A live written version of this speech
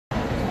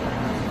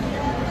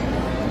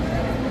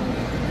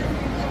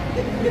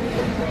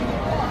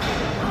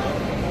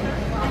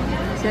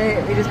So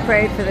we just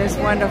prayed for this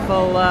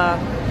wonderful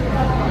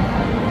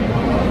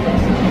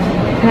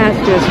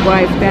pastor's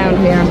wife down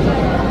here.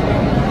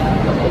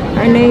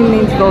 Her name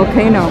means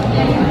volcano.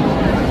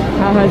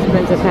 Her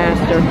husband's a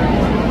pastor.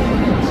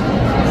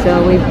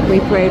 So we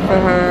prayed for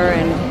her,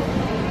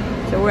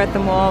 and so we're at the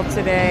mall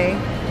today.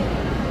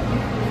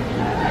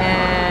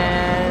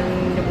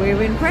 And we've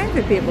been praying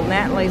for people.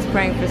 Natalie's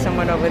praying for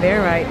someone over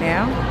there right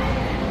now.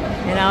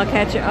 And I'll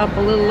catch you up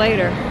a little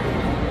later.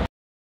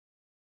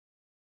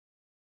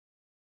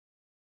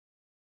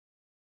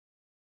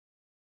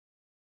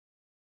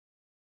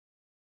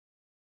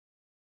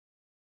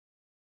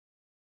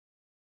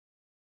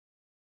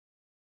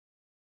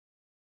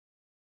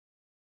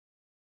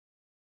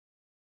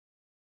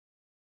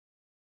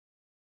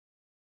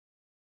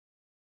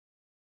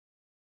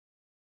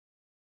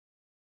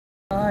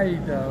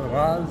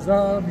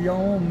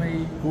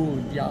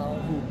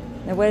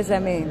 Now, what does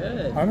that mean?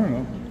 I don't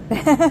know.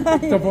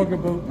 It's the book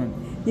of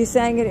boatman. You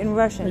sang it in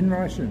Russian? In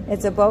Russian.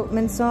 It's a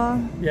boatman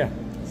song? Yeah.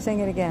 Sing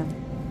it again.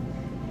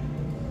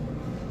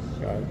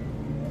 God.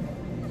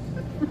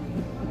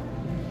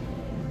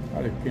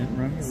 I can't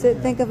remember. So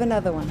think of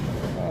another one.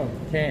 Oh,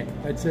 can't.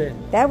 That's it.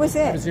 That was it?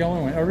 That was the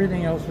only one.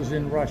 Everything else was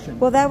in Russian.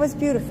 Well, that was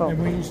beautiful.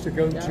 And we used to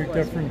go to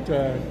different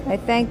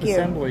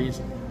assemblies.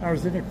 I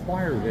was in a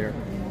choir there.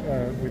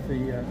 With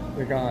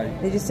the guy.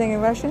 Did you sing in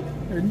Russian?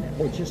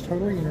 Well, just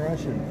totally in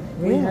Russian.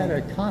 Really? We had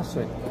a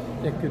cassette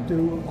that could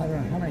do, I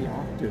don't know how many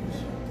octaves.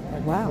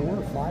 Like 4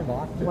 or 5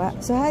 octaves. Wow.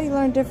 So how do you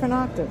learn different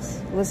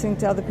octaves? Listening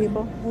to other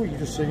people? Oh, you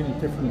just sing in a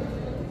different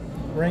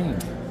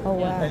range. Oh,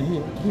 wow. And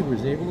he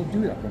was able to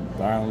do that from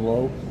down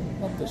low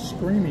up to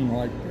screaming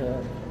like...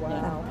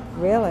 wow.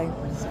 Really?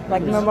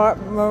 Like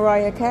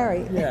Mariah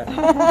Carey? Yeah.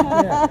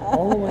 Yeah,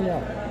 all the way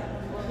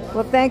up.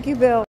 Well, thank you,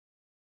 Bill.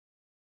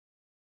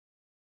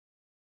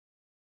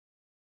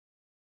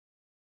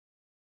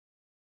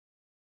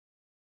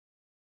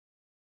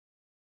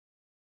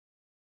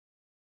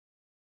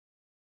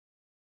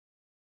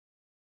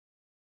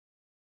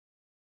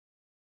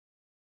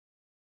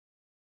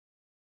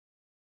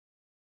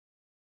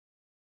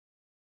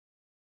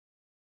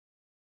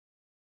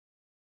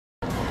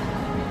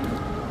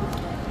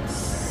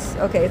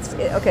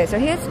 Okay, so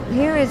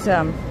here is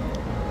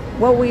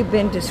what we've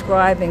been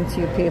describing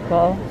to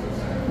people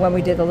when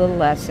we did the little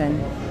lesson,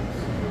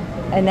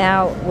 and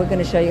now we're going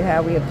to show you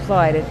how we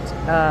applied it.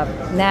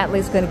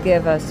 Natalie's going to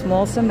give a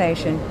small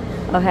summation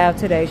of how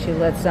today she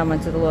led someone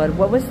to the Lord.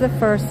 What was the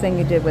first thing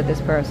you did with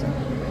this person?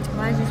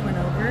 Well, I just went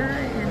over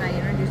and I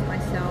introduced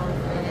myself,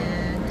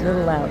 and a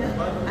little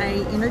louder. I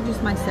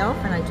introduced myself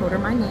and I told her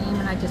my name,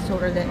 and I just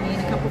told her that me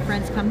and a couple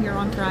friends come here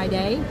on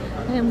Friday,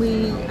 and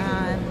we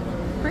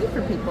pray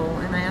for people,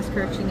 and I asked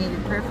her if she needed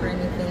prayer for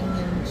anything,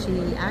 and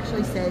she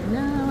actually said,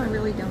 no, I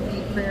really don't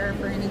need prayer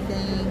for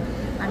anything.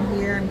 I'm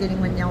here, I'm getting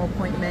my nail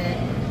appointment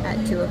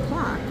at 2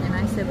 o'clock. And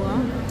I said,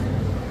 well,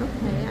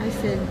 okay. I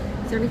said,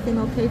 is everything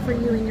okay for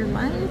you in your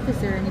life? Is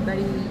there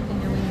anybody,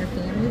 in your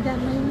family that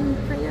may need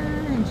prayer?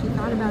 And she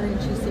thought about it,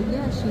 and she said,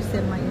 yes. She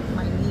said, my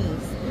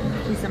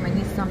niece. She said, my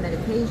niece is on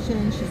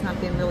medication. She's not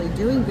been really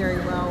doing very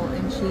well,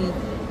 and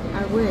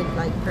I would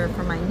like prayer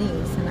for my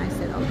niece. And I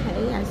said,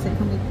 okay. I said,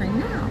 can we pray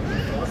now?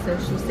 So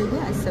she said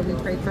yes. So we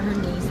prayed for her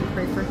niece. We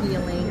prayed for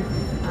healing.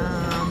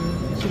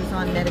 She was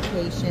on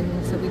medication,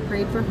 so we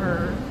prayed for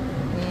her.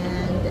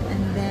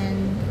 And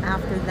then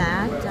after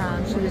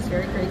that, she was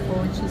very grateful,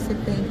 and she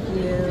said thank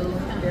you.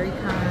 Very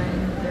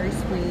kind, very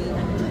sweet.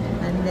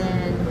 And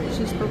then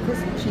she spoke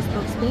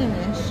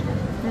Spanish.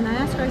 And I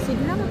asked her, I said,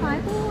 do you have a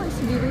Bible? I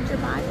said, do you read your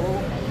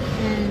Bible?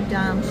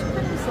 And she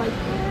kind of was like,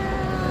 well.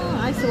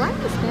 I said, well, I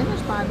have a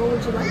Spanish Bible.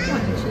 Would you like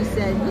one? And she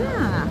said,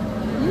 yeah.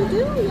 You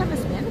do? You have a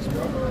Spanish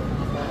Bible?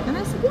 And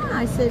I said, yeah.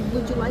 I said,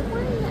 would you like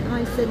one? And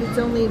I said, it's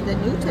only the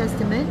New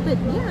Testament, but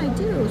yeah, I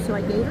do. So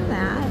I gave her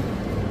that.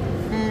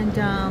 And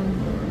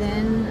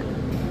then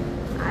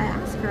I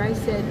asked her, I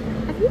said,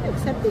 have you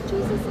accepted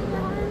Jesus in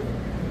your life?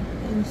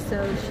 And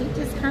so she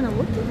just kind of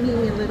looked at me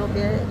a little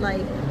bit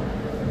like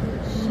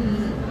she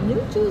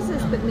knew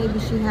Jesus, but maybe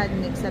she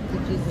hadn't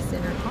accepted Jesus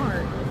in her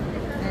heart.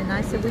 And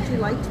I said, would you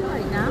like to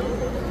right now?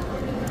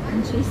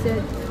 And she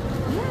said,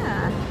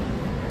 yeah.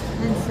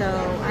 And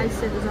so I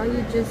said,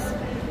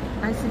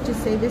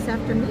 just say this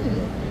after me.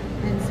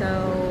 And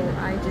so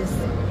I just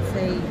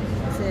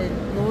said,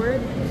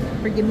 Lord,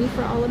 forgive me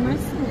for all of my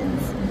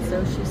sins. And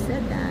so she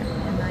said that.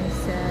 And I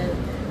said,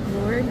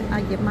 Lord,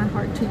 I give my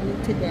heart to you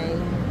today.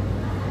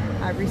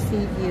 I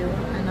receive you,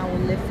 and I will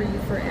live for you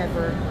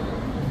forever.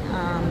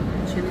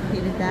 She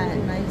repeated that,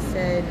 and I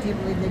said, do you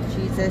believe that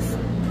Jesus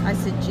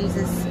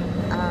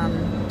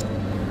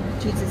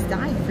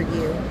died for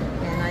you?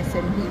 And I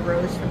said, he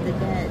rose from the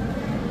dead.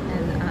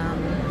 And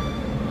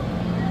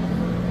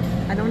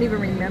I don't even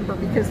remember,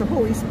 because the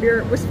Holy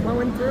Spirit was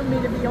flowing through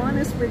me, to be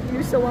honest with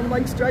you. So I'm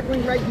like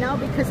struggling right now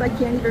because I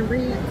can't even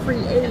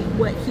recreate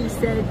what he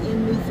said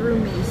in me, through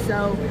me.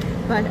 So,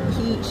 but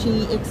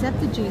she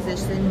accepted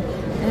Jesus,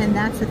 and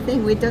that's the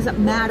thing. It doesn't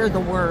matter the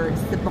words.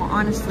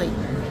 Honestly,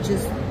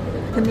 just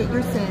commit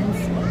your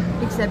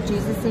sins, accept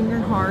Jesus in your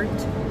heart,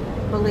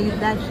 believe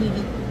that he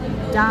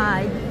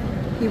died,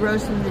 he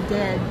rose from the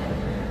dead,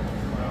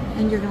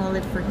 and you're going to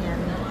live for him.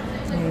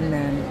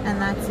 Amen.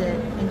 And that's it.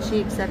 And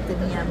she accepted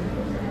him.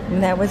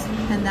 And that was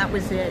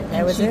it.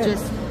 That was she it.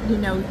 just, you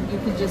know, you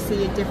could just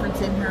see a difference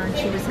in her, and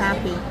she was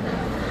happy.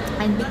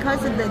 And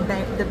because of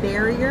the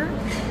barrier,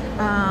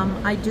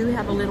 I do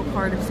have a little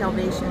card of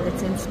salvation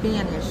that's in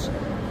Spanish,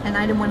 and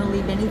I didn't want to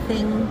leave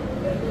anything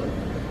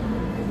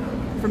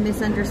for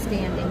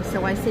misunderstanding.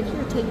 So I said,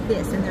 here, take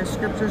this, and there's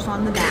scriptures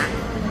on the back.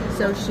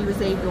 So she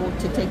was able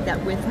to take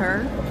that with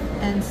her,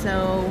 and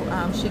so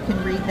she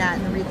can read that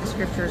and read the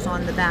scriptures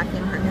on the back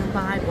in her new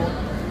Bible.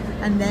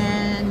 And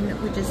then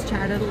we just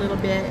chatted a little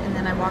bit, and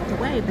then I walked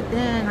away. But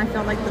then I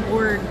felt like the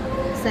Lord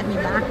sent me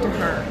back to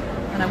her,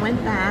 and I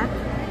went back,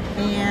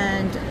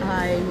 and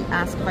I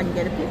asked if I could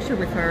get a picture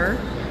with her,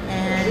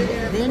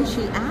 and then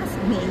she asked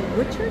me,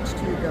 what church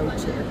do you go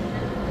to?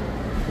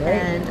 Right.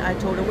 And I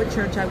told her what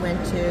church I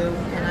went to,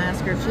 and I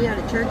asked her if she had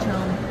a church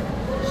home.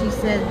 She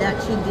said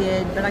that she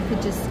did, but I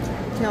could just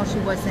tell she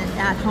wasn't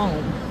at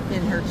home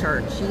in her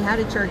church. She had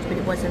a church, but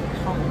it wasn't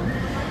home.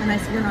 And I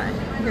said,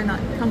 you're not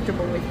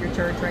comfortable with your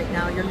church right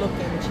now. You're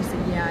looking. And she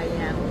said, yeah, I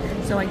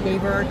am. So I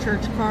gave her a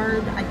church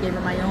card. I gave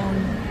her my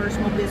own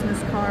personal business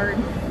card.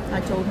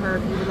 I told her,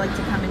 if you would like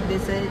to come and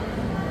visit,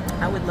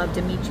 I would love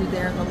to meet you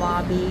there in the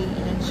lobby.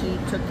 And she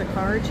took the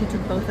card. She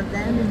took both of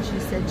them, and she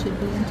said she'd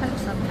be in touch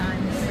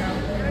sometime.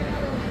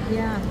 So,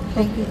 yeah,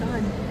 thank you,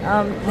 God.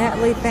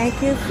 Natalie,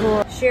 thank you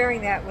for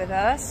sharing that with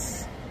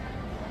us,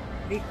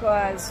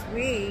 because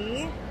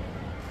we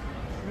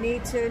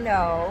need to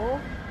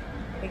know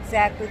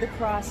exactly the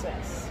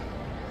process.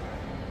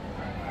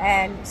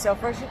 And so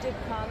first you did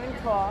common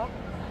call,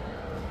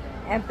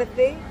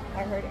 empathy,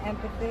 I heard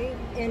empathy,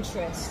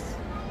 interest.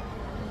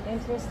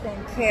 Interest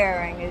and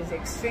caring is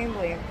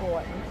extremely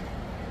important.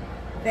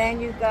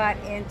 Then you got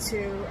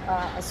into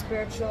a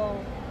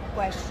spiritual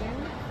questions,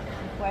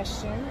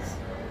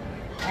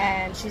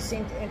 and she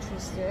seemed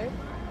interested.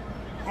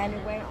 And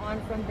it went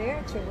on from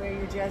there to where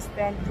you just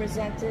then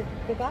presented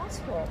the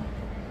gospel.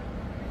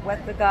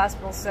 What the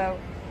gospel. So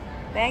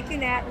thank you,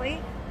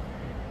 Natalie.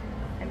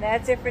 And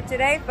that's it for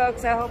today,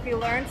 folks. I hope you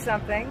learned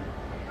something,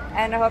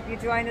 and I hope you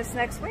join us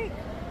next week.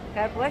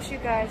 God bless you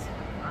guys.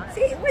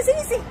 See, it was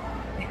easy.